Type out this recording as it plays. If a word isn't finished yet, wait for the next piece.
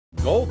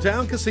Gold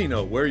Town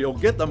Casino, where you'll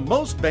get the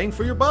most bang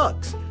for your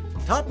bucks.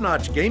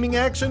 Top-notch gaming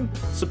action,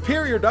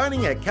 superior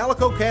dining at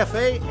Calico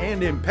Cafe,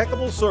 and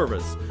impeccable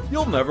service.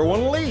 You'll never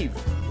want to leave.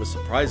 With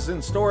surprises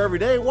in store every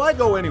day, why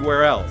go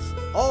anywhere else?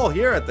 All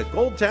here at the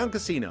Gold Town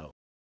Casino.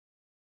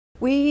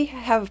 We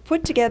have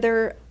put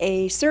together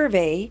a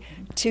survey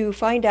to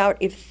find out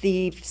if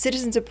the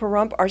citizens of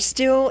Pahrump are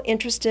still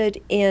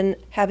interested in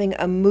having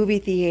a movie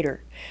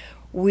theater.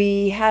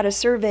 We had a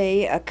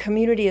survey, a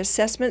community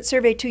assessment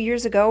survey 2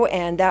 years ago,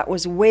 and that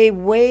was way,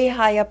 way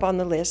high up on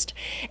the list.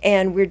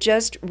 And we're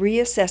just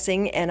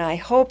reassessing, and I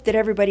hope that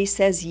everybody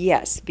says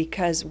yes,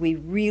 because we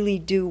really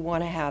do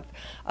want to have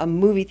a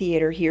movie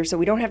theater here so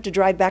we don't have to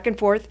drive back and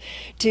forth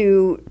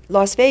to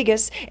Las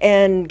Vegas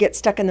and get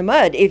stuck in the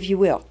mud, if you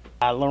will.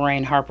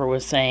 Lorraine Harper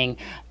was saying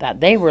that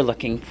they were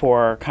looking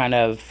for kind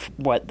of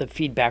what the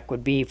feedback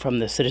would be from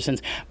the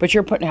citizens, but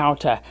you're putting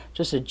out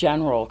just a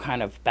general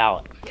kind of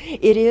ballot.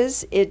 It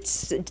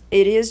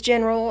is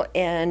general,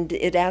 and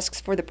it asks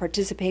for the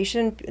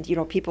participation. You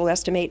know, people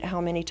estimate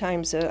how many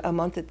times a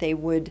month that they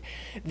would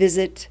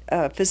visit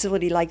a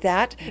facility like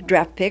that.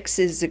 Draft Picks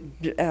is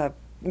a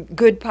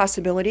good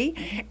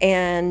possibility,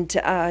 and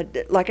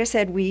like I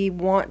said, we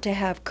want to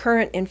have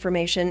current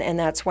information, and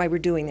that's why we're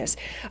doing this.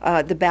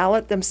 The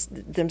ballot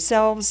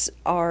themselves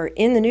are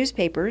in the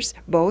newspapers,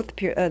 both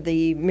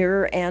the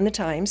Mirror and the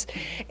Times,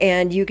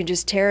 and you can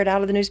just tear it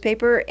out of the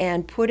newspaper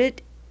and put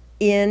it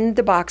in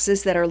the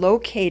boxes that are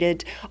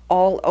located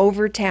all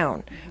over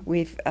town.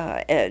 We've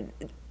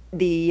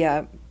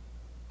the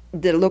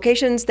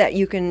locations that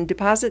you can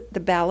deposit the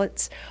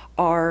ballots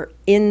are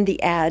in the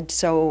ad,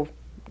 so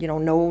you know,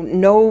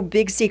 no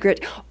big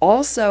secret.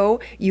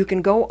 Also, you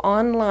can go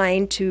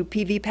online to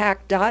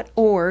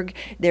pvpac.org.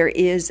 There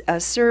is a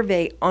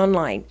survey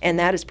online, and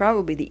that is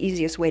probably the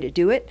easiest way to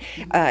do it.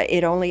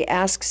 It only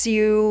asks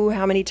you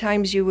how many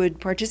times you would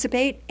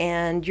participate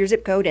and your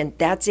zip code, and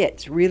that's it.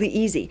 It's really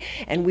easy.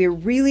 And we're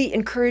really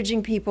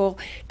encouraging people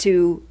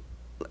to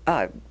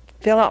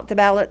fill out the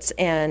ballots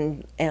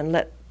and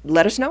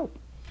let us know.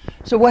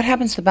 So what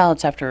happens to the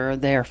ballots after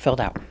they're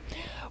filled out?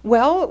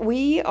 Well,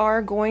 we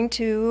are going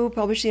to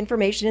publish the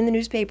information in the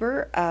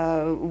newspaper.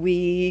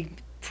 We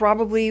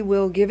probably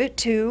will give it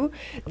to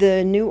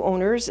the new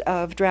owners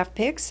of Draft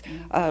Picks,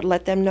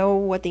 let them know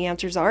what the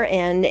answers are,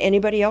 and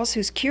anybody else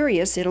who's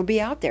curious, it'll be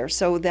out there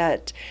so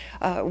that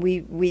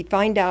we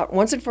find out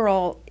once and for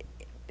all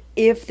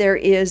if there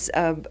is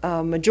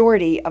a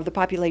majority of the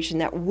population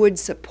that would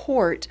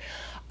support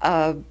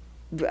a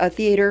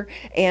theater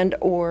and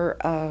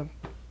or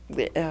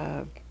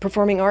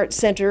performing arts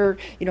center,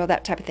 you know,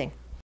 that type of thing.